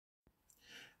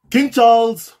King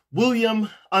Charles, William,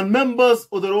 and members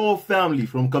of the royal family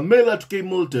from Camilla to Kate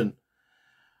Middleton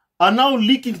are now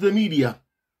leaking to the media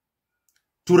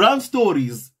to run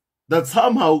stories that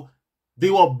somehow they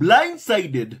were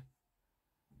blindsided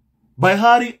by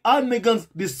Harry and Meghan's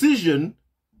decision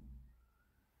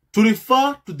to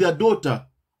refer to their daughter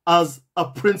as a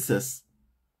princess,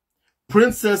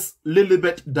 Princess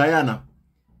Lilibet Diana.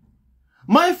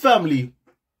 My family,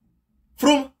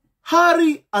 from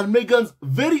Harry and Meghan's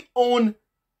very own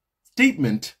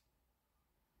statement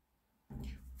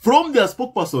from their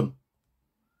spokesperson,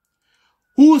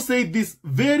 who said these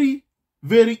very,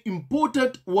 very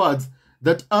important words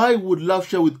that I would love to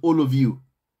share with all of you.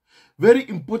 Very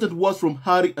important words from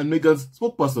Harry and Meghan's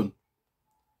spokesperson,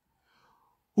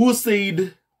 who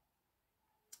said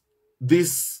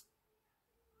these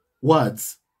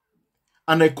words,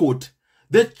 and I quote,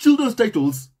 "The children's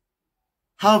titles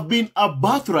have been a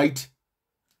birthright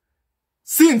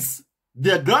since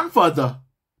their grandfather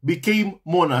became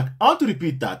monarch." I want to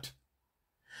repeat that.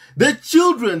 The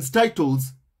children's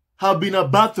titles have been a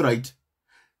birthright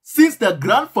since their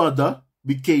grandfather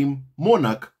became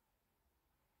monarch.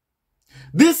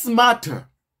 This matter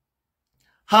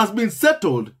has been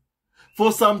settled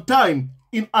for some time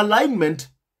in alignment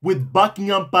with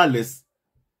Buckingham Palace.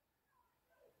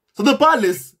 So the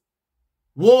palace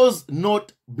was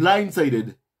not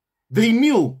blindsided. They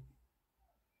knew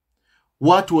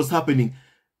what was happening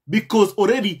because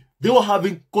already they were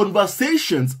having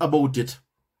conversations about it.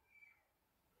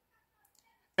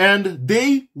 And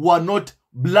they were not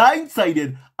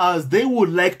blindsided as they would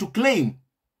like to claim.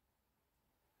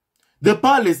 The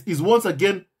palace is once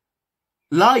again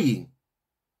lying.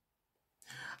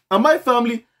 And my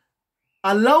family,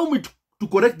 allow me to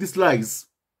correct these lies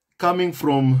coming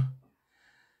from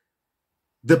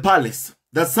the palace,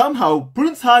 that somehow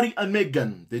Prince Harry and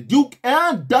Meghan, the Duke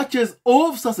and Duchess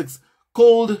of Sussex,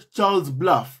 called Charles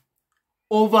bluff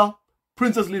over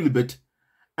Princess Lilibet,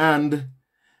 and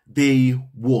they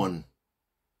won.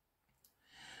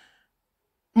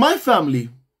 My family,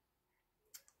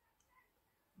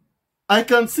 I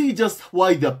can see just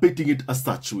why they're painting it as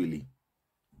such, really.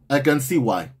 I can see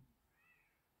why.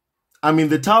 I mean,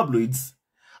 the tabloids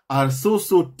are so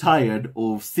tired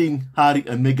of seeing Harry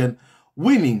and Meghan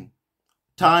winning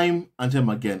time and time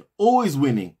again, always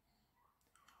winning,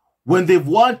 when they've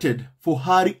wanted for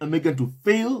Harry and Meghan to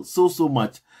fail so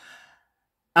much.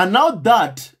 And now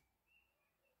that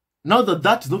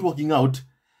that is not working out,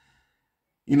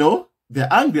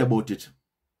 they're angry about it.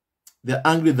 They're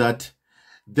angry that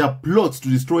their plots to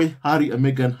destroy Harry and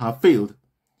Meghan have failed.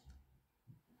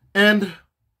 And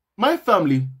my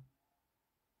family,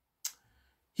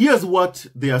 here's what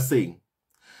they are saying.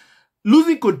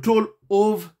 Losing control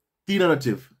of the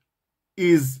narrative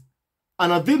is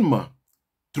anathema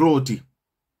to royalty.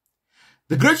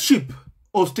 The great ship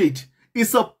of state is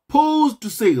supposed to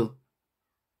sail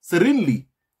serenely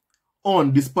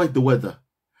on despite the weather,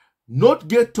 not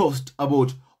get tossed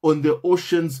about on the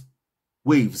ocean's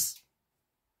waves.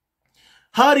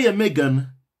 Harry and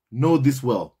Meghan know this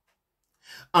well.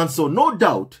 And so no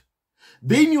doubt,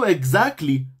 they knew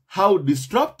exactly how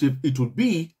disruptive it would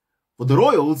be for the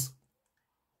royals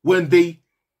when they,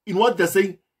 in what they're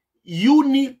saying,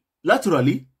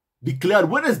 unilaterally declared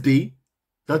Wednesday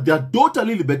that their daughter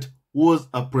Lilibet was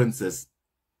a princess.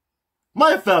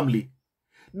 My family,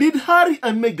 did Harry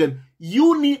and Meghan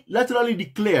unilaterally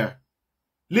declare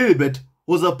Lilibet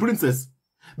was a princess?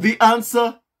 The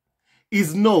answer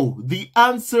is no. The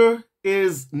answer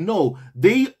is no.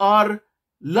 They are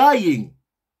lying.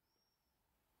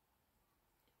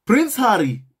 Prince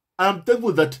Harry, I'm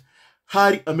thankful that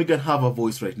Harry and Meghan have a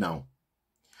voice right now.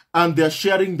 And they're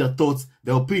sharing their thoughts,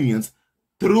 their opinions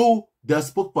through their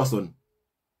spokesperson,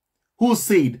 who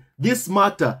said this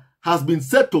matter has been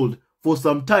settled for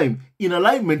some time in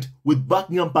alignment with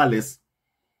Buckingham Palace.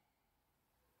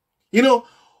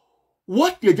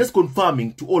 What they're just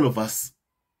confirming to all of us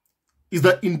is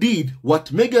that indeed what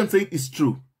Meghan said is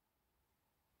true.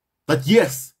 That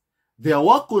yes, there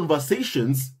were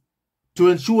conversations to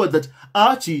ensure that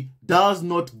Archie does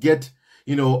not get,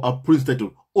 a prince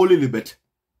title, or Lilibet.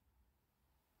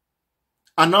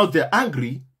 And now they're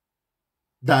angry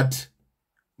that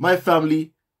my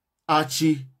family,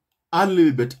 Archie and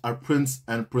Lilibet, are prince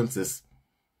and princess.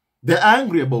 They're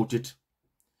angry about it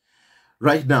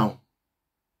right now.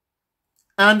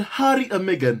 And Harry and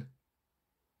Meghan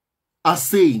are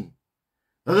saying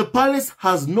that the palace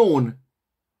has known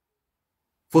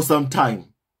for some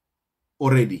time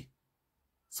already.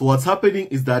 So what's happening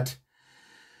is that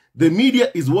the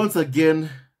media is once again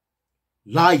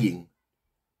lying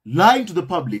to the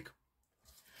public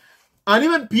And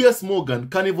even Piers Morgan,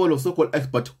 Carnival of so-called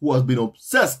expert who has been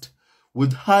obsessed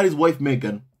with Harry's wife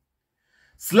Meghan,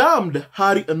 slammed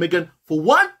Harry and Meghan for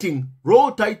wanting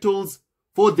royal titles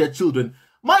for their children.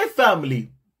 My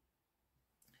family,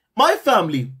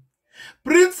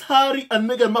 Prince Harry and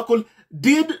Meghan Markle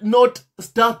did not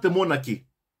start the monarchy.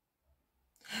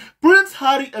 Prince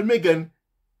Harry and Meghan,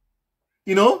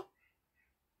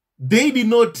 they did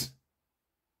not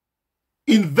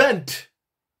invent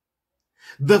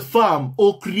the farm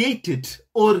or create it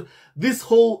or this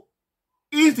whole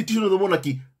institution of the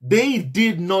monarchy. They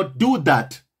did not do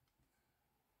that.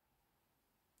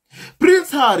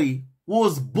 Prince Harry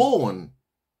was born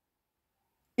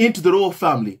into the royal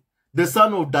family, the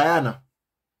son of Diana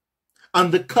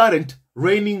and the current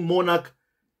reigning monarch,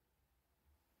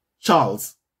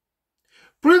 Charles.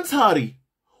 Prince Harry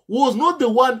was not the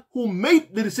one who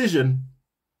made the decision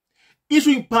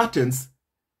issuing patents.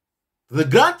 The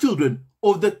grandchildren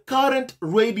of the current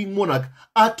reigning monarch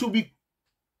are to be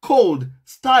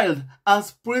styled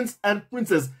as prince and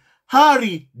princess.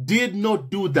 Harry did not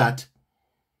do that.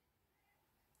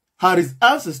 Harry's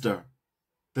ancestor,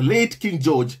 the late King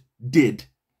George, did.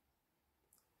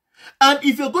 And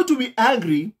if you're going to be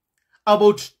angry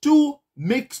about two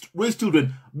mixed race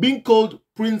children being called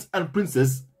prince and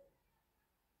princess,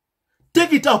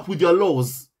 take it up with your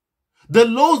laws. The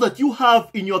laws that you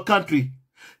have in your country.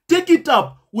 Take it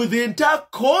up with the entire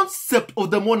concept of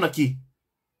the monarchy.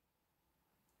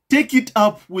 Take it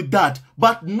up with that,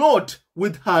 but not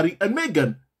with Harry and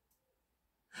Meghan.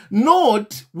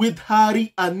 Not with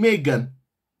Harry and Meghan.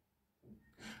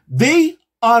 They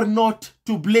are not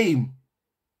to blame.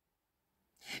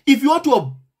 If you want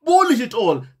to abolish it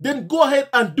all, then go ahead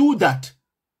and do that.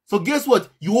 So guess what?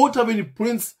 You won't have any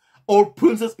prince or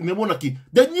princess in the monarchy.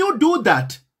 Then you do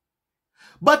that.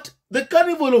 But the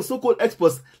carnival of so-called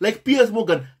experts like Piers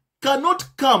Morgan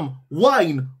cannot come,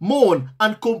 whine, moan,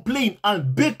 and complain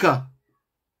and bicker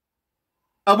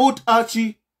about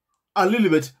Archie and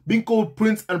Lilibet being called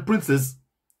prince and princess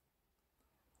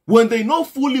when they know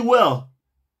fully well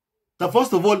that,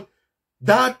 first of all,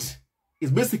 that is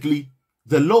basically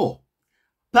the law.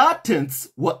 Patents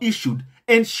were issued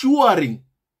ensuring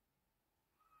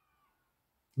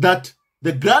that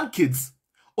the grandkids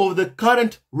of the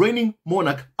current reigning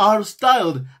monarch are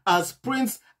styled as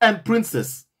prince and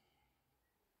princess.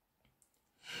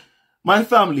 My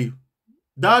family,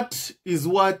 that is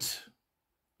what,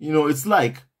 it's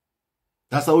like.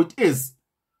 That's how it is.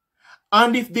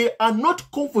 And if they are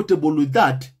not comfortable with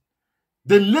that,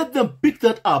 then let them pick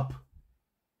that up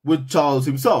with Charles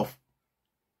himself.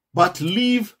 But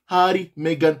leave Harry,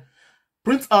 Meghan,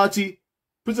 Prince Archie,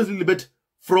 Princess Lilibet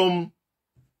from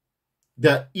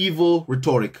their evil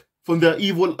rhetoric, from their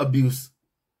evil abuse.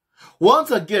 Once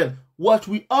again, what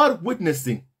we are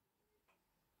witnessing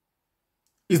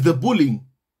is the bullying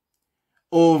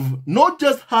of not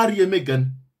just Harry and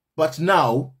Meghan, but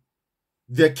now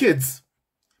their kids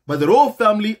by the royal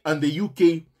family and the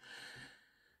UK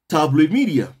tabloid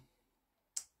media.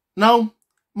 Now,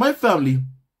 my family,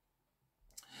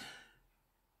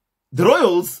 the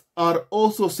royals are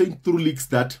also saying through leaks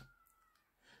that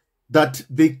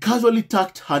they casually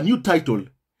tucked her new title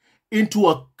into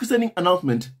a christening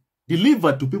announcement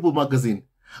delivered to People magazine,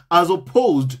 as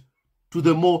opposed to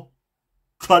the more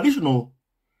traditional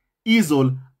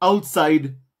easel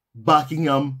outside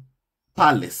Buckingham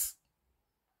Palace.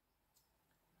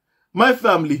 My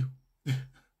family,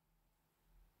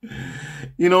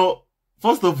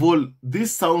 first of all,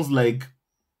 this sounds like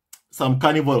some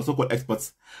carnival or so-called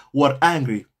experts were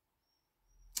angry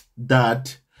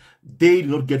that they did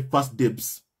not get first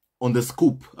dibs on the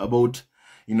scoop about,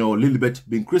 Lilibet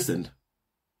being christened.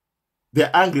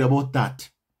 They're angry about that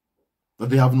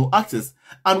they have no access.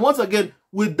 And once again,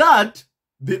 with that,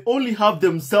 they only have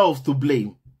themselves to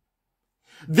blame.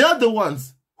 They're the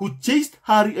ones who chased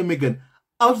Harry and Meghan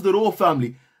out of the royal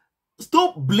family.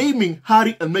 Stop blaming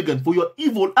Harry and Meghan for your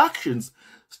evil actions.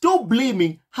 Stop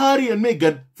blaming Harry and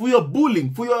Meghan for your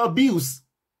bullying, for your abuse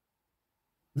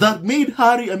that made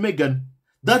Harry and Meghan,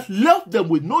 that left them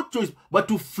with no choice but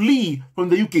to flee from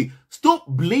the UK. Stop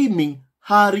blaming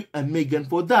Harry and Meghan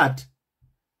for that.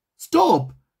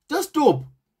 Stop. Just stop.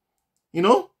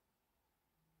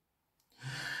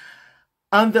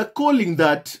 And they're calling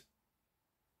that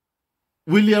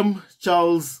William,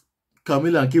 Charles,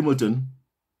 Camilla, and Hamilton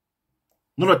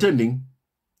not attending,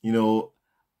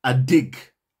 a dig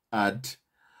at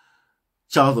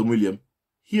Charles and William.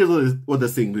 Here's what they're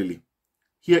saying, really.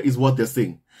 Here is what they're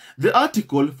saying. The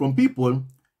article from People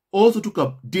also took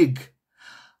a dig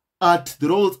at the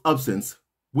royals' absence,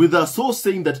 with a source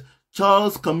saying that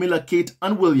Charles, Camilla, Kate,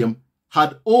 and William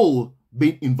had all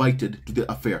been invited to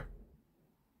the affair,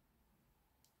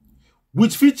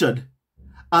 which featured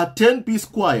a 10-piece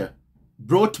choir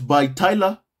brought by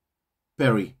Tyler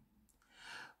Perry.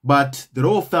 But the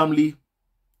royal family,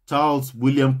 Charles,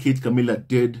 William, Kate, Camilla,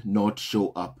 did not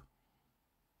show up.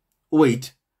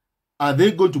 Wait, are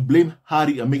they going to blame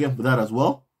Harry and Meghan for that as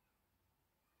well?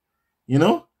 You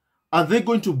know? Are they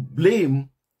going to blame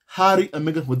Harry and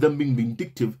Meghan for them being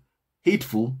vindictive,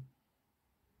 hateful?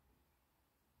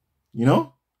 You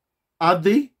know? Are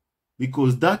they?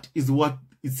 Because that is what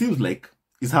it seems like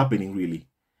is happening, really.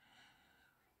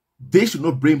 They should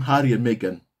not blame Harry and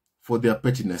Meghan for their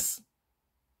pettiness.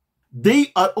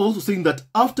 They are also saying that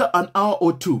after an hour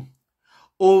or two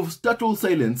of startled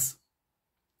silence,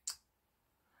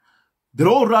 the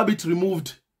Royal Rabbit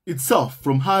removed itself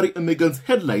from Harry and Meghan's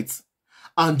headlights,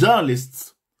 and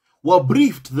journalists were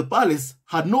briefed the palace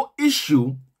had no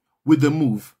issue with the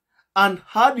move and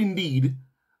had indeed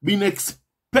been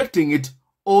expecting it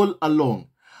all along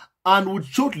and would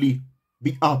shortly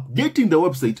be updating the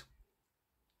website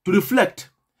to reflect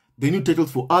the new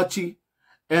titles for Archie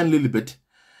and Lilibet.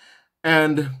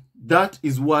 And that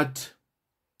is what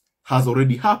has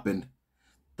already happened.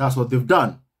 That's what they've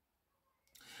done.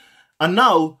 And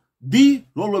now, the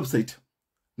royal website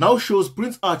now shows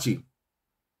Prince Archie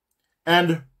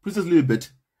and Princess Lilibet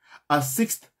as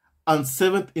 6th and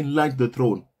 7th in line to the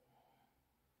throne.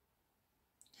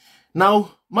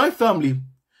 Now, my family,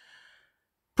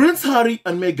 Prince Harry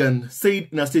and Meghan said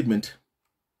in a statement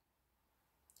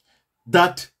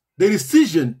that the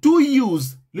decision to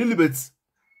use Lilibet's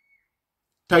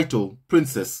title,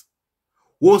 Princess,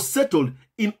 was settled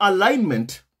in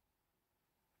alignment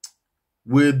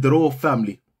with the royal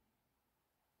family.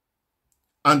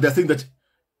 And they're saying that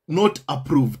not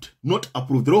approved. Not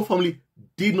approved. The royal family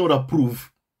did not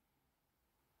approve.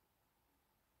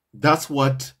 That's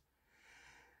what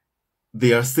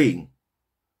they are saying.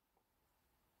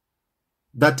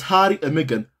 That Harry and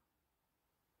Meghan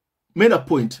made a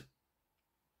point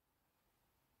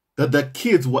that the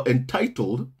kids were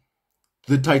entitled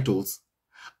to the titles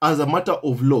as a matter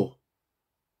of law,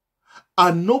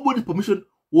 and nobody's permission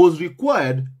was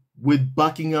required with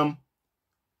Buckingham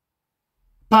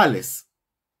Palace.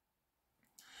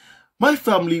 My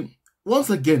family, once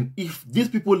again, if these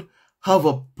people have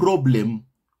a problem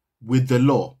with the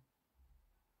law,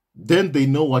 then they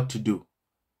know what to do.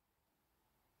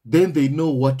 Then they know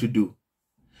what to do.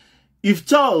 If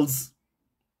Charles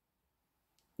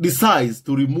decides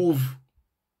to remove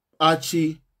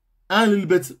Archie and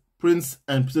Lilibet's Prince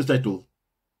and Princess title,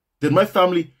 then my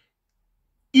family,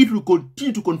 it will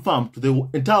continue to confirm to the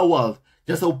entire world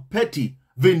just how petty,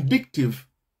 vindictive,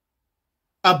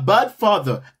 a bad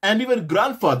father and even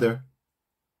grandfather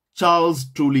Charles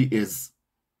truly is.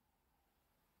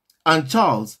 And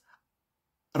Charles,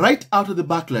 right after the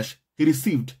backlash he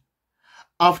received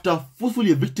after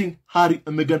forcefully evicting Harry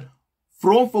and Meghan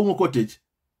from Frogmore Cottage,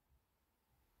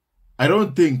 I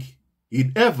don't think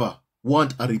he'd ever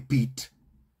want a repeat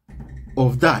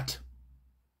of that.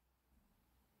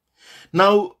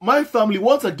 Now, my family,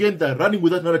 once again, they're running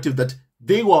with that narrative that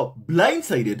they were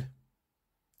blindsided.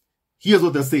 Here's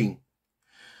what they're saying.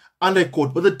 And I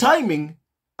quote, "But the timing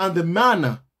and the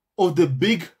manner of the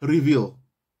big reveal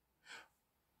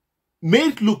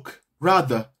made it look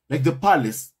rather like the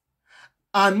palace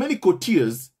and many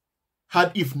courtiers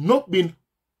had, if not been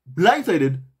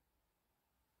blindsided,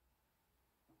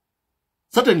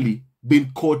 certainly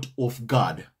been caught off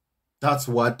guard." That's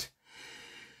what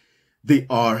they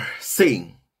are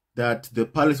saying, that the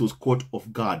palace was caught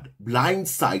off guard,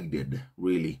 blindsided,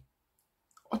 really.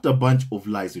 What a bunch of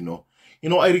lies, you know. You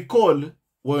know, I recall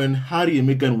when Harry and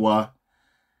Meghan were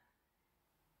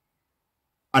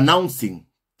announcing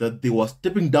that they were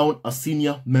stepping down as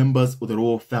senior members of the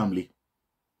royal family.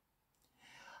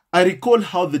 I recall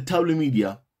how the tabloid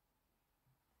media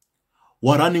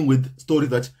were running with stories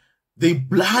that they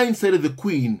blindsided the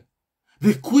Queen.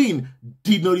 The Queen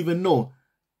did not even know.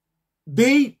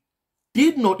 They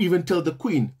did not even tell the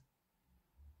Queen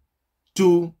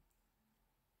to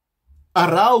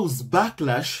arouse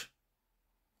backlash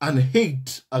and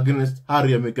hate against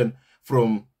Harry and Meghan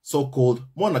from so-called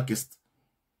monarchists.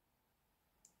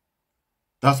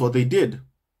 That's what they did.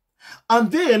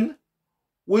 And then,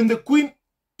 when the Queen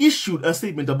issued a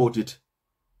statement about it,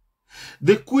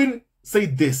 the Queen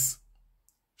said this.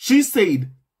 She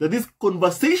said that these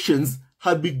conversations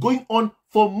had been going on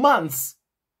for months.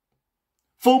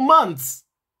 For months.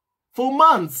 For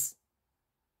months.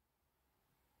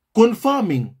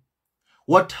 Confirming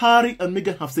what Harry and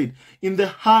Meghan have said in the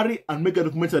Harry and Meghan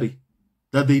documentary,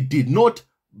 that they did not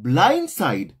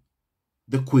blindside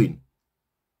the Queen.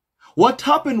 What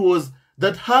happened was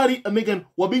that Harry and Meghan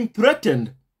were being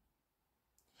threatened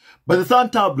by the Sun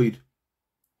tabloid.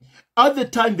 At the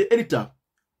time, the editor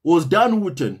was Dan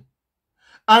Wootton,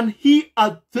 and he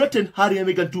had threatened Harry and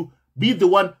Meghan to be the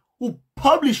one who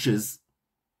publishes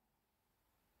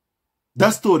that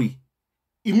story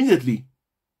immediately,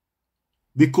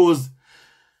 because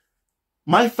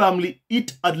my family,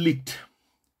 it had leaked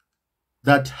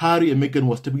that Harry and Meghan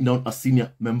were stepping down as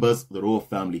senior members of the royal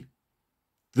family,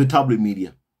 the tabloid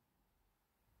media.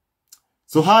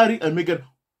 So Harry and Meghan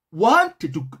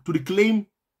wanted to reclaim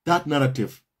that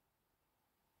narrative.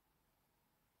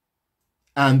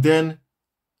 And then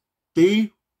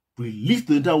they released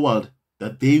to the entire world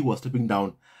that they were stepping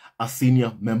down as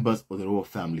senior members of the royal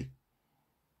family.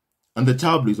 And the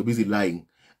tabloids were busy lying.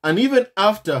 And even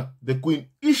after the Queen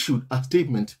issued a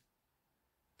statement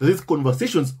that these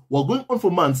conversations were going on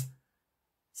for months,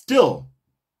 still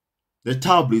the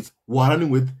tabloids were running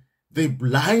with they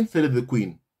blindsided the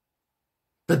Queen.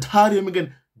 That Harry and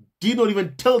Meghan did not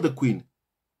even tell the Queen.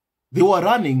 They were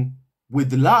running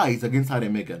with lies against Harry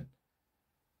and Meghan.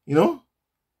 You know?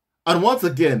 And once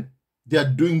again, they are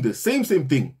doing the same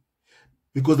thing.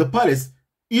 Because the palace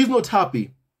is not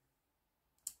happy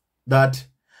that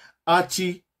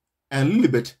Archie and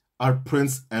Lilibet are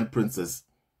prince and princess.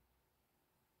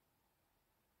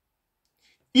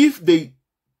 If they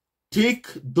take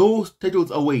those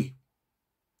titles away,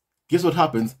 guess what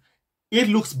happens? It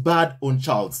looks bad on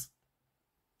Charles.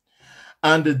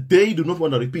 And they do not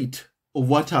want a repeat of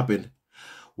what happened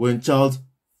when Charles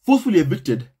forcefully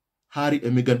evicted Harry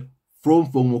and Meghan from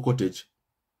Frogmore Cottage.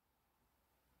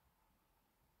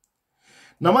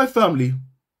 Now, my family,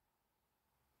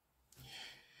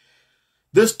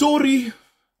 the story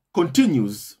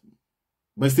continues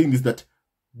by saying this, that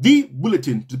the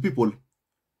Bulletin to the People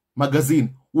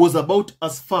magazine was about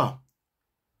as far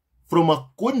from a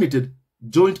coordinated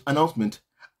joint announcement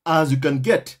as you can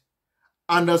get,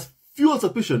 and as fuel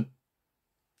suspicion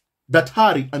that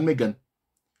Harry and Meghan,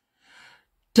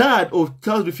 tired of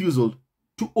Charles' refusal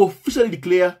to officially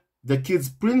declare the kids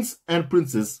prince and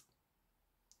princess,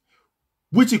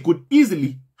 which he could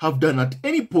easily have done at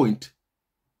any point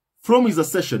from his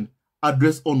accession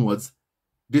address onwards,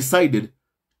 decided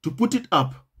to put it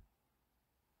up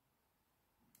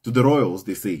to the royals,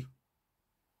 they say.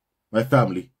 My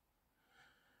family.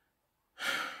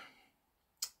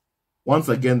 Once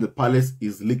again, the palace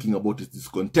is leaking about its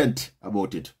discontent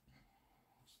about it.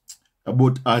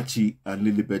 About Archie and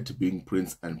Lilibet being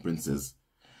prince and princess.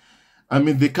 I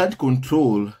mean, they can't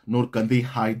control, nor can they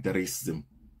hide the racism.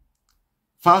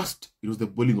 First, it was the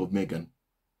bullying of Meghan.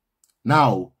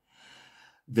 Now,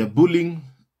 they're bullying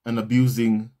and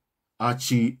abusing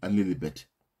Archie and Lilibet.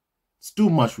 It's too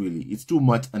much, really. It's too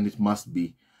much, and it must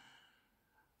be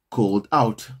called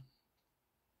out.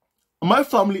 My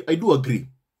family, I do agree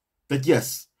that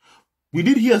yes, we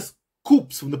did hear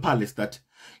scoops from the palace that,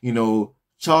 you know,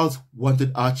 Charles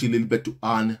wanted Archie and Lilibet to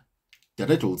earn their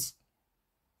titles.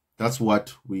 That's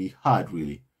what we heard,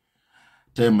 really,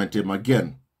 time and time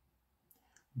again.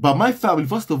 But my family,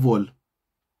 first of all,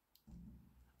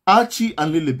 Archie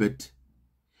and Lilibet,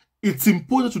 it's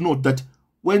important to note that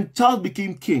when Charles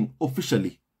became king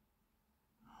officially,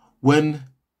 when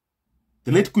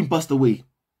the late Queen passed away,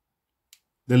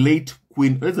 the late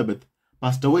Queen Elizabeth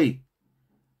passed away,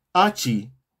 Archie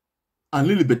and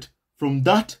Lilibet, from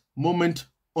that moment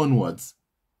onwards,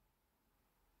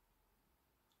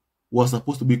 was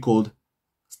supposed to be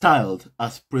styled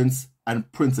as prince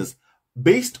and princess,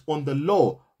 based on the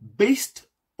law, based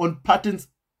on patents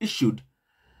issued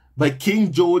by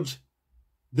King George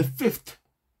V,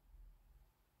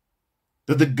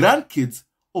 that the grandkids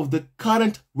of the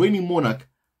current reigning monarch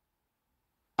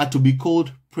are to be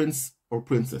called prince or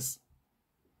princess.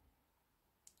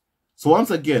 So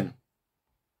once again,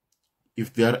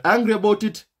 if they are angry about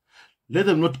it, let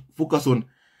them not focus on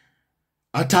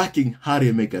attacking Harry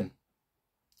and Meghan,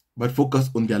 but focus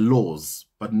on their laws,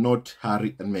 but not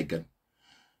Harry and Meghan.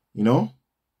 You know?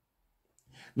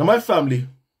 Now, my family,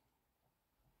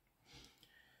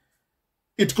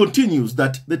 it continues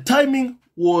that the timing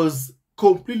was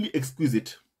completely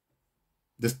exquisite.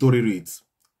 The story reads,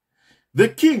 the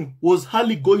king was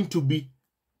hardly going to be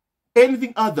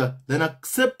anything other than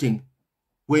accepting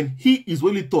when he is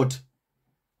really thought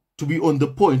to be on the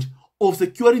point of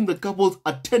securing the couple's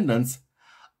attendance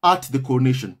at the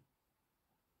coronation.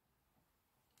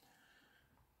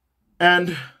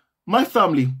 And my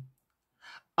family,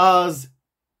 as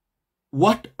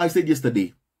what I said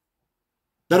yesterday,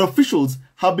 that officials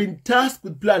have been tasked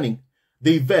with planning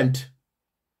the event,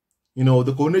 you know,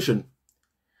 the coronation,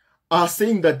 are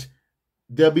saying that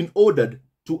they have been ordered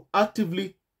to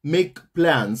actively make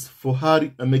plans for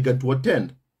Harry and Meghan to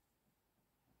attend,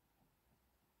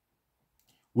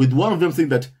 with one of them saying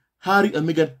that Harry and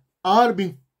Meghan are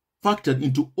being factored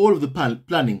into all of the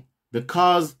planning, the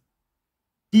cars,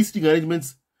 feasting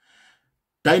arrangements,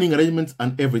 dining arrangements,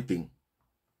 and everything.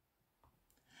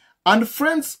 And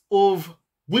friends of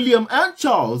William and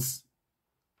Charles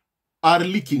are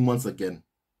leaking once again.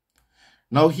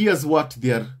 Now here's what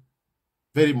they are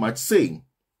very much saying.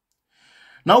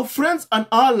 Now friends and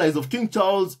allies of King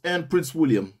Charles and Prince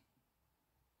William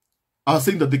are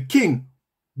saying that the king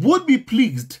would be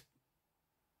pleased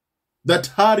that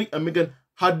Harry and Meghan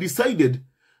had decided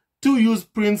to use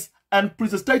prince and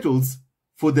princess titles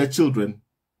for their children,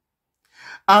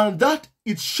 and that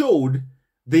it showed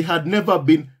they had never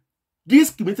been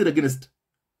discriminated against.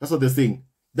 That's what they're saying,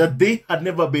 that they had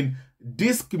never been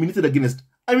discriminated against.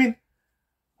 I mean,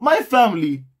 my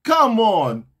family, come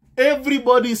on.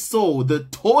 Everybody saw the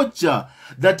torture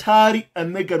that Harry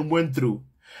and Meghan went through.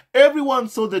 Everyone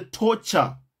saw the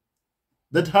torture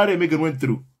that Harry and Meghan went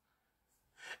through.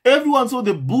 Everyone saw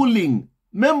the bullying.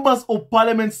 Members of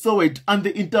parliament saw it, and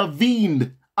they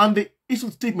intervened, and they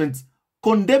issued statements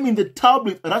condemning the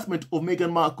tabloid harassment of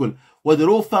Meghan Markle, while the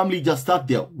royal family just sat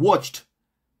there, watched,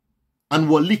 and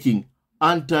were leaking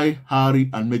anti-Harry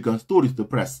and Meghan stories to the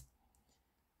press.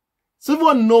 So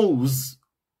everyone knows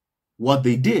what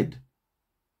they did.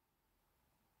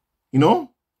 You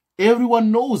know,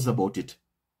 everyone knows about it.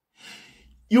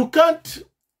 You can't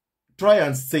try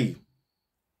and say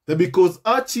that because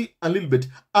Archie and Lilibet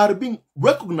are being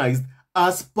recognized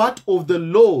as part of the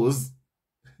laws,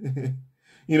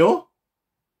 you know,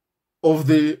 of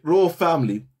the royal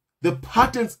family, the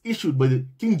patents issued by the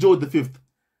King George V,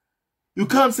 you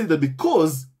can't say that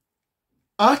because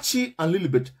Archie and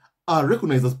Lilibet are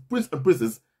recognized as prince and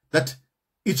princess, that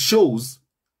it shows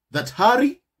that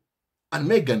Harry and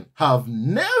Meghan have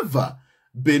never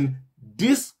been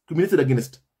discriminated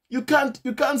against. You can't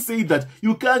say that.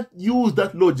 You can't use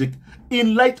that logic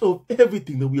in light of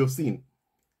everything that we have seen.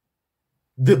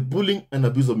 The bullying and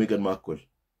abuse of Meghan Markle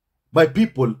by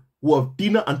people who have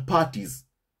dinner and parties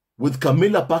with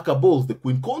Camilla Parker Bowles, the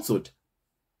Queen Consort.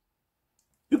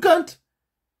 You can't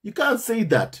say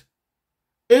that.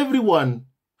 Everyone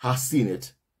has seen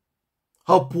it.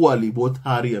 How poorly both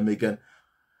Harry and Meghan,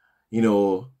 you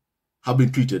know, have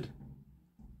been treated.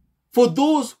 For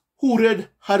those who read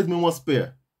Harry's memoir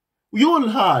Spare, we all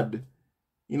heard,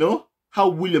 you know, how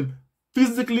William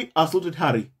physically assaulted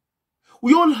Harry.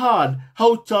 We all heard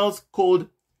how Charles called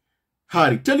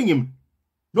Harry, telling him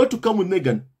not to come with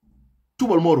Meghan to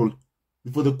Balmoral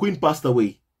before the Queen passed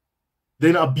away,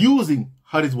 then abusing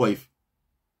Harry's wife.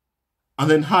 And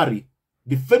then Harry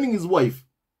defending his wife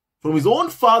from his own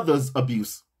father's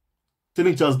abuse,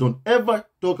 telling Charles, don't ever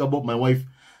talk about my wife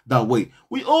that way.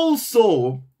 We all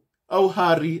saw how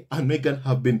Harry and Meghan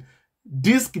have been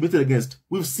discriminated against.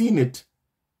 We've seen it.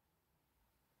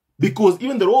 Because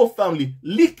even the royal family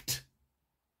leaked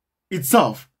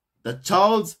itself that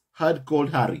Charles had called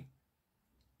Harry,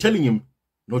 telling him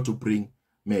not to bring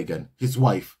Meghan, his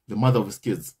wife, the mother of his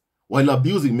kids, while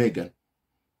abusing Meghan.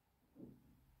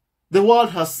 The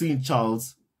world has seen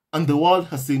Charles, and the world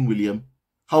has seen William,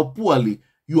 how poorly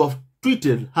you have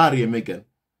treated Harry and Meghan.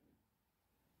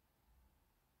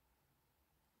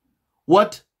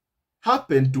 What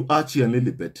happened to Archie and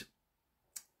Lilibet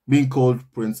being called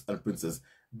prince and princess?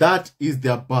 That is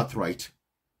their birthright.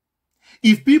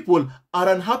 If people are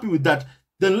unhappy with that,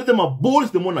 then let them abolish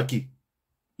the monarchy.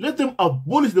 Let them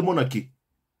abolish the monarchy.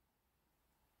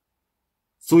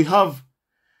 So we have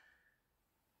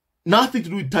nothing to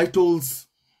do with titles,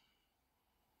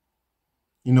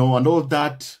 you know, and all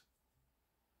that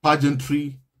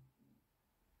pageantry.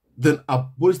 Then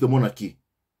abolish the monarchy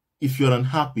if you're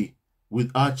unhappy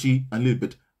with Archie and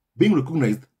Lilibet being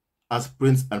recognized as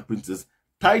prince and princess,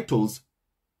 titles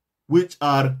which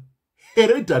are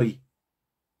hereditary.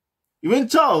 Even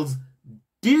Charles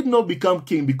did not become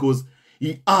king because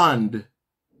he earned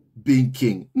being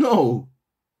king. No.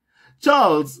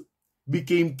 Charles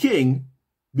became king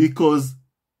because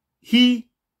he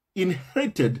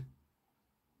inherited,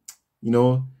 you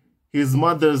know, his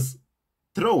mother's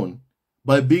throne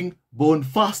by being born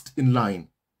first in line.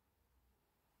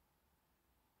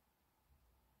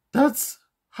 That's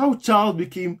how Charles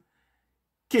became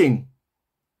king.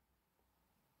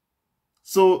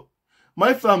 So,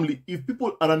 my family, if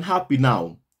people are unhappy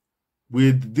now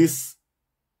with this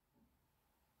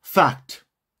fact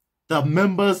that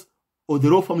members of the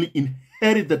royal family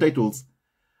inherit the titles,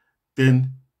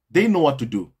 then they know what to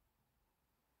do.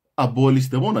 Abolish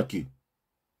the monarchy.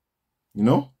 You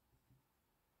know?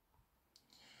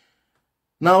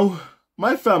 Now,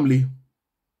 my family,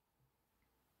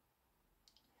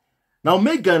 Now,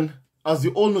 Meghan, as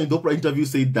you all know in the Oprah interview,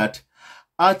 said that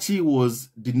Archie was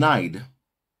denied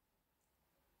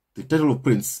the title of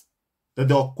prince. That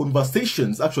there were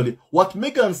conversations. Actually, what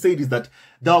Meghan said is that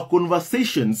there are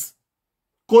conversations.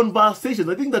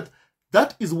 I think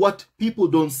that is what people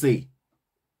don't say.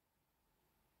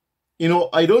 You know,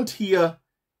 I don't hear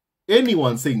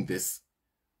anyone saying this.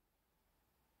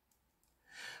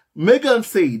 Meghan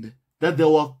said that there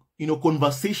were,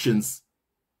 conversations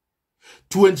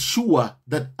to ensure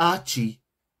that Archie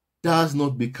does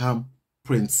not become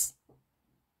prince.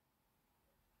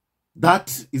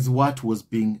 That is what was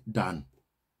being done.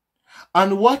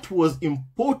 And what was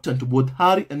important to both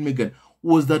Harry and Meghan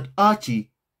was that Archie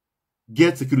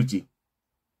gets security.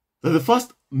 That the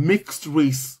first mixed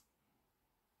race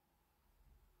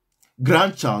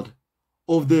grandchild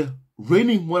of the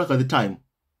reigning monarch at the time,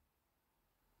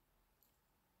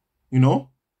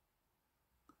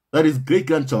 that is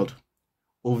great-grandchild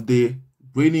of the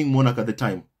reigning monarch at the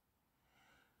time,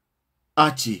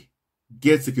 Archie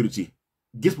gets security,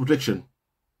 gets protection.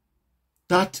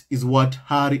 That is what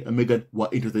Harry and Meghan were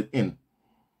interested in.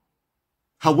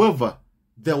 However,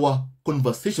 there were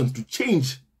conversations to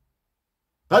change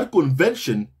that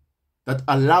convention that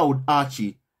allowed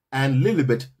Archie and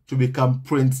Lilibet to become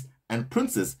prince and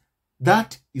princess.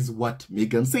 That is what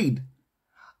Meghan said.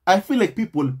 I feel like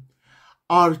people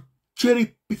are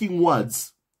cherry-picking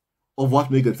words of what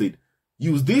Meghan said.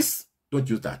 Use this, don't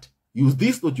use that. Use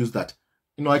this, don't use that.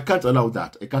 I can't allow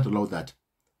that. I can't allow that.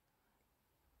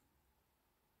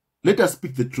 Let us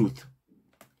speak the truth.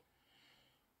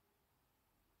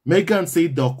 Meghan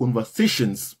said there were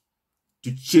conversations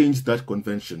to change that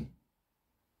convention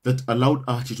that allowed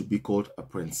Archie to be called a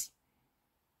prince.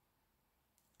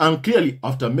 And clearly,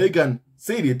 after Meghan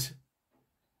said it,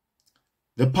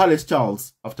 the Palace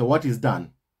Charles, after what is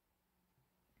done,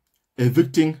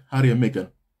 evicting Harry and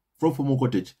Meghan from Former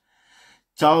Cottage,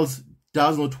 Charles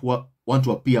does not want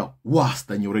to appear worse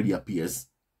than he already appears.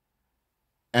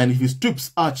 And if he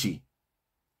strips Archie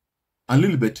and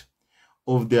Lilibet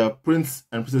of their prince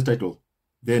and princess title,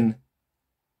 then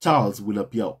Charles will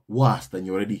appear worse than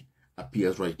he already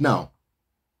appears right now.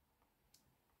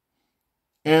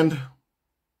 And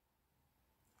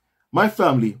my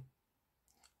family,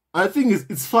 I think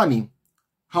it's funny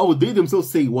how they themselves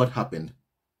say what happened.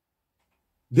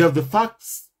 They have the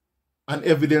facts and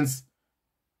evidence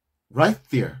right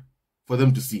there for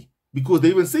them to see, because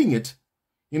they're even saying it,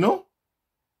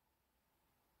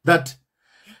 that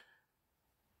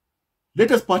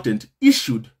letters patent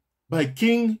issued by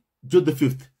King George V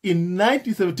in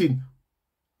 1917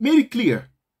 made it clear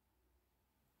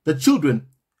that children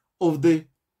of the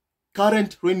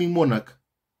current reigning monarch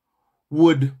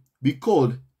would be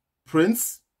called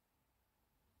prince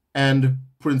and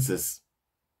princess.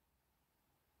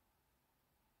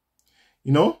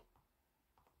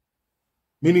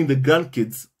 Meaning the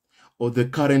grandkids of the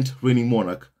current reigning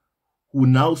monarch, who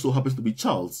now so happens to be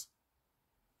Charles.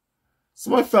 So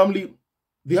my family,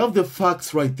 they have the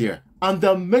facts right there, and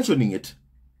they're mentioning it.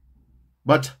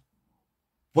 But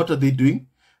what are they doing?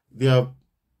 They are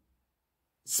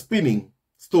spinning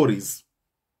stories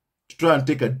to try and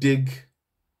take a dig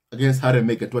against Harry and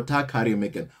Meghan, to attack Harry and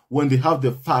Meghan, when they have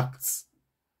the facts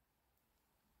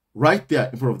right there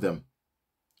in front of them.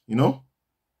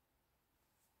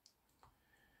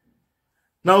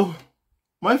 Now,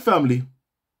 my family,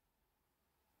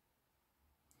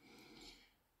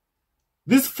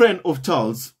 this friend of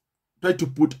Charles tried to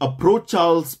put a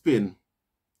pro-Charles spin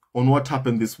on what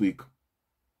happened this week,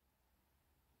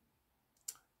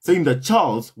 saying that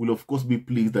Charles will of course be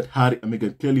pleased that Harry and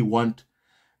Meghan clearly want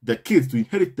their kids to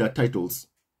inherit their titles.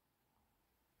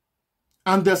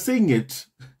 And they're saying it.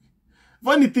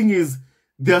 Funny thing is,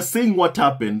 they're saying what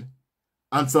happened,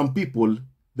 and some people,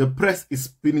 the press is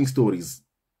spinning stories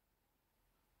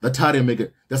that Harry and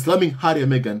Meghan, they're slamming Harry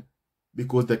and Meghan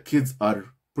because the kids are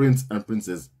prince and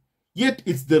princess. Yet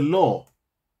it's the law.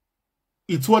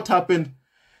 It's what happened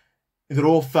in the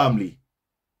royal family.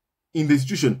 In the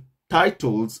institution,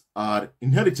 titles are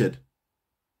inherited.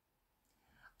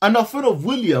 And a friend of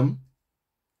William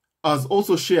has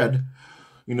also shared,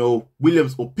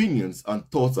 William's opinions and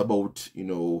thoughts about,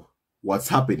 what's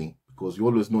happening. Because you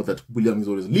always know that William is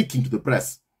always leaking to the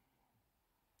press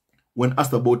when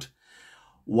asked about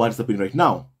what's happening right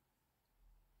now.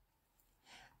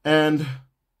 And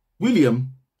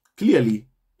William clearly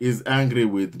is angry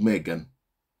with Meghan.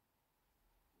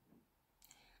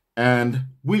 And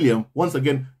William, once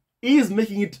again, is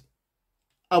making it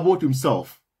about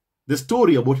himself. The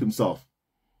story about himself.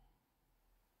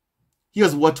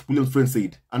 Here's what William's friend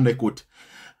said, and I quote,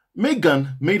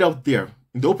 Meghan made out there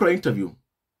in the Oprah interview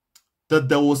that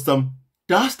there was some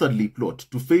dastardly plot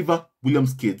to favor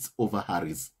William's kids over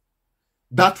Harry's.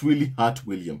 That really hurt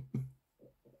William.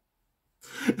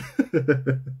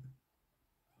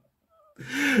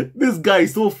 This guy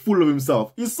is so full of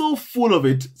himself. He's so full of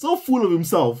it. So full of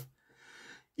himself.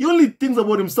 He only thinks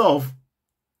about himself,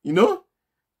 you know?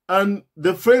 And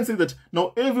the friend said that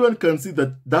now everyone can see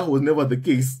that that was never the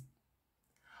case.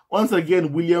 Once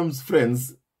again, William's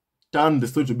friends turned the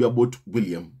story to be about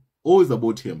William. Always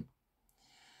about him.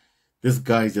 This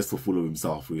guy is just so full of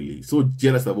himself, really. So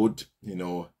jealous about, you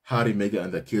know, Harry, Meghan,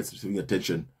 and the kids receiving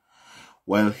attention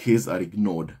while his are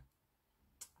ignored.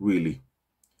 Really.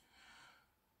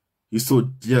 He's so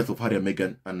jealous of Harry and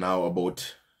Meghan, and now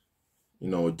about, you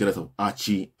know, jealous of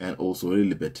Archie and also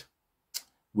Lilibet.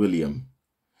 William,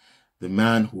 the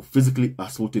man who physically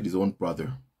assaulted his own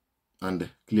brother and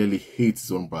clearly hates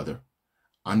his own brother.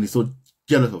 And he's so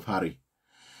jealous of Harry.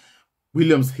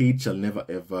 William's hate shall never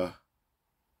ever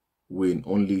win.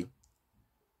 Only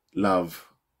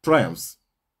love triumphs.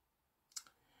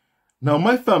 Now,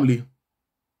 my family,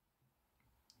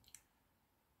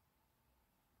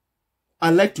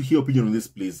 I'd like to hear your opinion on this,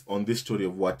 please, on this story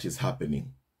of what is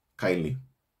happening. Kindly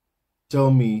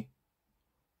tell me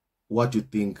what you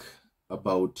think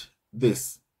about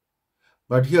this.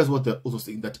 But here's what they're also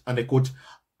saying, that, and I quote,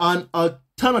 an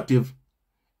alternative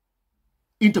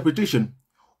interpretation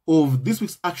of this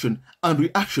week's action and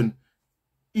reaction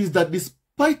is that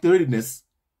despite the readiness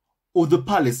of the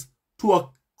palace to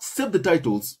accept the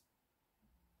titles,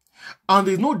 and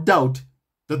there's no doubt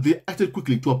that they acted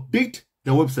quickly to update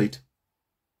their website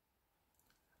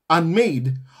and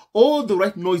made all the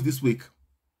right noise this week,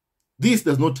 this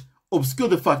does not obscure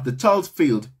the fact that Charles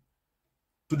failed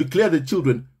to declare the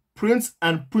children prince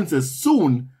and princess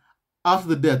soon after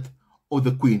the death of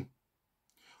the Queen.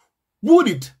 Would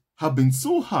it have been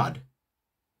so hard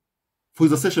for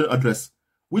his accession address,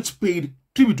 which paid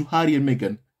tribute to Harry and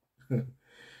Meghan,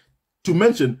 to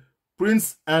mention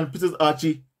Prince and Princess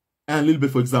Archie and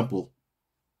Lilibet, for example?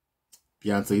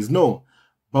 The answer is no.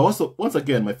 But also, once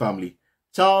again, my family,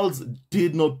 Charles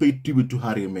did not pay tribute to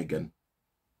Harry and Meghan.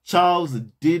 Charles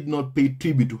did not pay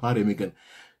tribute to Harry and Meghan.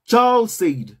 Charles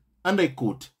said, and I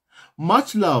quote,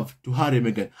 much love to Harry and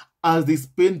Meghan as they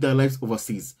spend their lives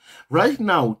overseas. Right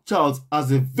now, Charles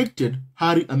has evicted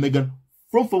Harry and Meghan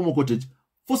from Frogmore Cottage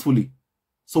forcefully,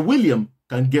 so William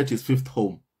can get his fifth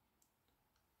home.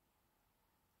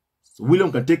 So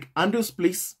William can take Andrew's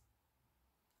place.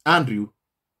 Andrew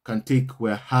can take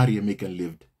where Harry and Meghan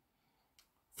lived,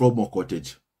 Frogmore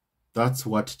Cottage. That's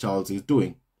what Charles is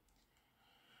doing.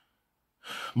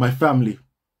 My family.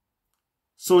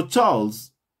 So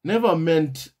Charles never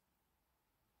meant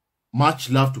much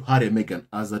love to Harry and Meghan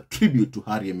as a tribute to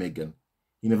Harry and Meghan.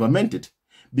 He never meant it.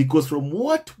 Because from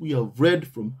what we have read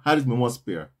from Harry's memoir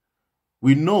spare,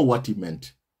 we know what he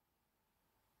meant.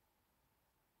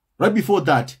 Right before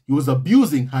that, he was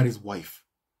abusing Harry's wife.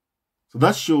 So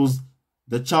that shows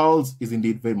that Charles is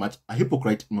indeed very much a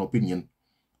hypocrite, in my opinion.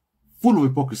 Full of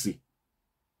hypocrisy,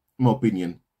 in my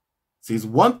opinion. Says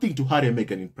one thing to Harry and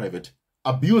Meghan in private,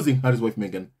 abusing Harry's wife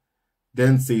Meghan,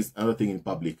 then says another thing in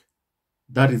public.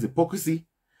 That is hypocrisy,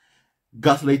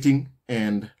 gaslighting,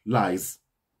 and lies.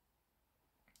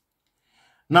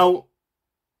 Now,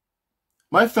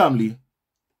 my family,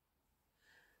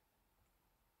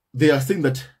 they are saying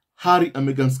that Harry and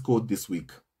Meghan scored this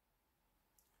week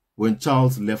when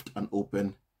Charles left an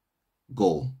open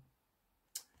goal.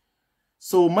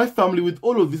 So my family, with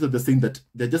all of this, they're saying that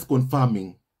they're just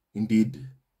confirming, indeed,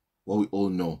 what we all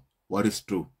know, what is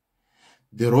true.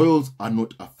 The royals are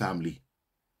not a family.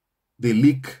 They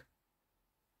leak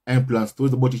and plan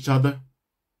stories about each other.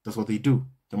 That's what they do,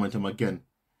 time and time again.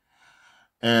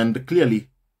 And clearly,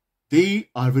 they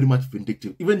are very much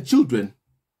vindictive. Even children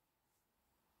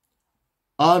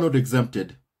are not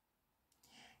exempted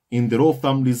in the royal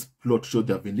family's plot to show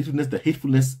their vindictiveness, their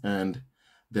hatefulness, and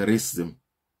their racism.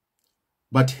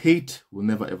 But hate will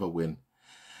never ever win.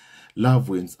 Love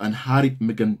wins, and Harry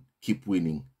and Meghan keep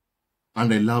winning.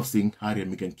 And I love seeing Harry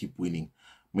and Meghan keep winning.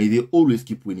 May they always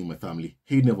keep winning, my family.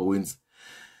 Hate never wins.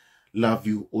 Love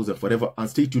you always and forever. And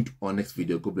stay tuned to our next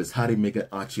video. God bless Harry, Meghan,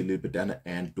 Archie, Lilibet, Diana,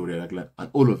 and Doria Raglan, and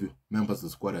all of you, members of the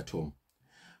squad at home.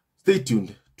 Stay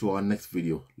tuned to our next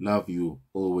video. Love you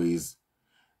always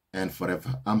and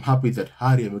forever. I'm happy that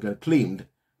Harry and Meghan claimed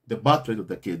the birthright of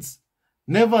the kids.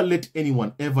 Never let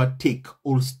anyone ever take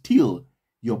or steal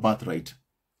your birthright.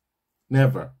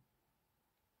 Never.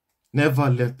 Never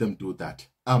let them do that.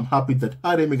 I'm happy that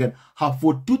Harry and Meghan have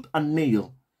fought tooth and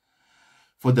nail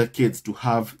for their kids to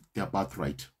have their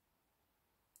birthright.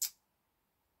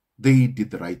 They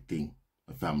did the right thing,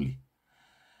 my family.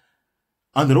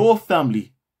 and the royal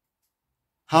family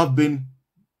have been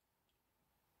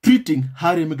treating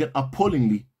Harry and Meghan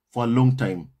appallingly for a long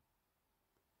time.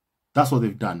 That's what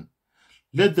they've done.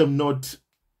 Let them not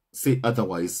say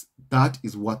otherwise. That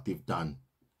is what they've done.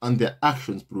 And their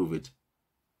actions prove it.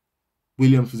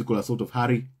 William's physical assault of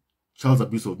Harry, Charles'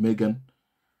 abuse of Meghan,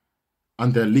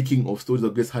 and their leaking of stories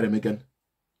against Harry and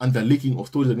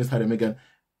Meghan,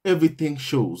 everything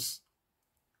shows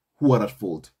who are at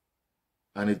fault.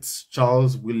 And it's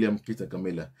Charles, William, Kate, and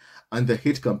Camilla. And the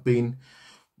hate campaign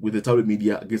with the tabloid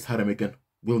media against Harry and Meghan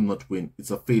will not win.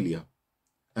 It's a failure.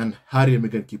 And Harry and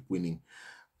Meghan keep winning.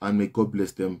 And may God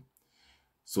bless them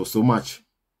so much.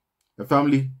 My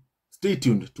family, stay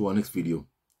tuned to our next video.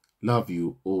 Love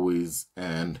you always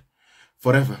and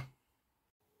forever.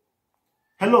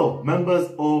 Hello, members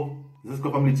of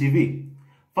Zesco Family TV.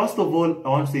 First of all, I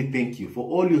want to say thank you for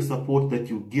all your support that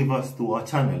you give us to our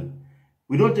channel.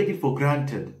 We don't take it for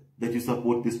granted that you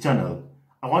support this channel.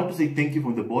 I want to say thank you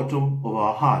from the bottom of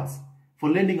our hearts for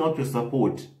lending out your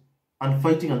support and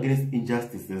fighting against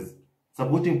injustices,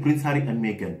 supporting Prince Harry and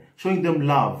Meghan, showing them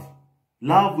love.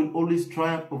 Love will always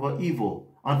triumph over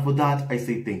evil, and for that I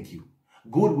say thank you.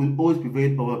 Good will always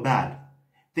prevail over bad.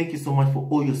 Thank you so much for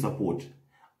all your support.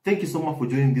 Thank you so much for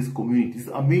joining this community, this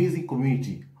amazing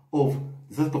community of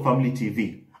Zesco Family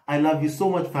TV. I love you so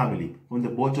much, family, from the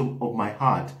bottom of my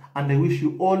heart, and I wish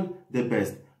you all the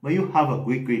best. May you have a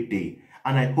great day,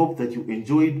 and I hope that you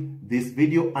enjoyed this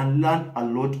video and learned a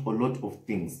lot of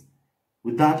things.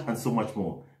 With that and so much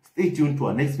more, stay tuned to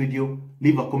our next video.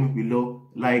 Leave a comment below,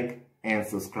 like and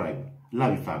subscribe.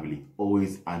 Love you, family,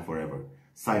 always and forever.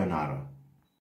 Sayonara.